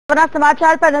મહત્વના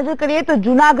સમાચાર પર નજર કરીએ તો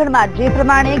જૂનાગઢમાં જે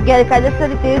પ્રમાણે ગેરકાયદેસર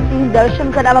રીતે સિંહ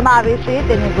દર્શન કરાવવામાં આવે છે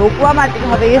તેને રોકવા માટે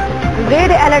હવે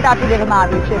રેડ એલર્ટ આપી દેવામાં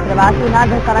આવ્યું છે। પ્રવાસીઓના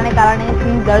ધસારાને કારણે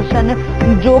સિંહ દર્શન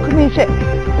જોખમી છે,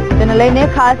 તેને લઈને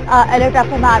ખાસ આ એલર્ટ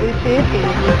આપવામાં આવ્યું છે કે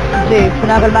જે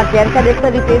જૂનાગઢમાં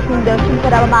ગેરકાયદેસર રીતે સિંહ દર્શન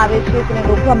કરાવવામાં આવે છે તેને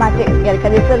રોકવા માટે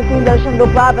ગેરકાયદેસર સિંહ દર્શન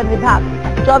રોકવા વન વિભાગ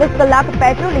 24 કલાક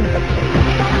પેટ્રોલિંગ કરશે।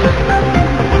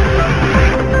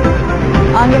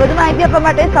 આ અંગે વધુ માહિતી આપવા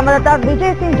માટે સંવાદદાતા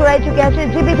વિજયસિંહ જોડાઈ ચૂક્યા છે।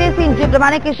 જી વિજયસિંહ, જે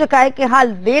પ્રમાણે કહી શકાય કે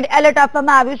હાલ રેડ એલર્ટ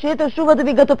આપવામાં આવ્યું છે, તો શું વધુ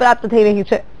વિગતો પ્રાપ્ત થઈ રહી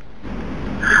છે?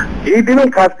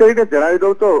 ખાસ કરીને જણાવી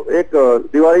દઉં તો એક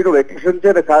દિવાળીનું વેકેશન છે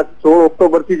અને ખાસ 16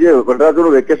 ઓક્ટોબર થી જે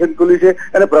વનરાજોનું વેકેશન ખુલ્યું છે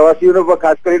અને પ્રવાસીઓનો પણ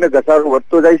ખાસ કરીને ઘસારો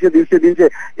વધતો જાય છે દિવસે દિવસે,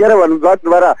 ત્યારે વન વિભાગ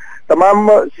દ્વારા તમામ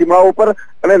સીમાઓ પર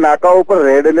અને નાકાઓ પર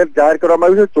રેડ એલર્ટ જાહેર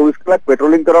કરવામાં આવ્યું છે। 24 કલાક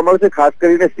પેટ્રોલિંગ કરવામાં આવ્યું છે। ખાસ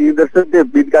કરીને સિંહ દર્શન જે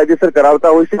બિનકાયદેસર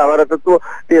કરાવતા હોય છે આવારા તત્વો,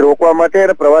 તે રોકવા માટે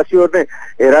અને પ્રવાસીઓને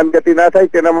હેરાનગતિ ના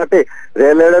થાય તેના માટે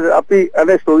રેડ એલર્ટ આપી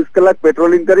અને 24 કલાક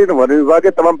પેટ્રોલિંગ કરીને વન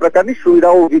વિભાગે તમામ પ્રકારની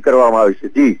સુવિધાઓ ઊભી કરવામાં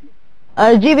આવી છે।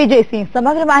 જી વિજયસિંહ,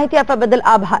 સમગ્ર માહિતી આપવા બદલ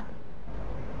આભાર।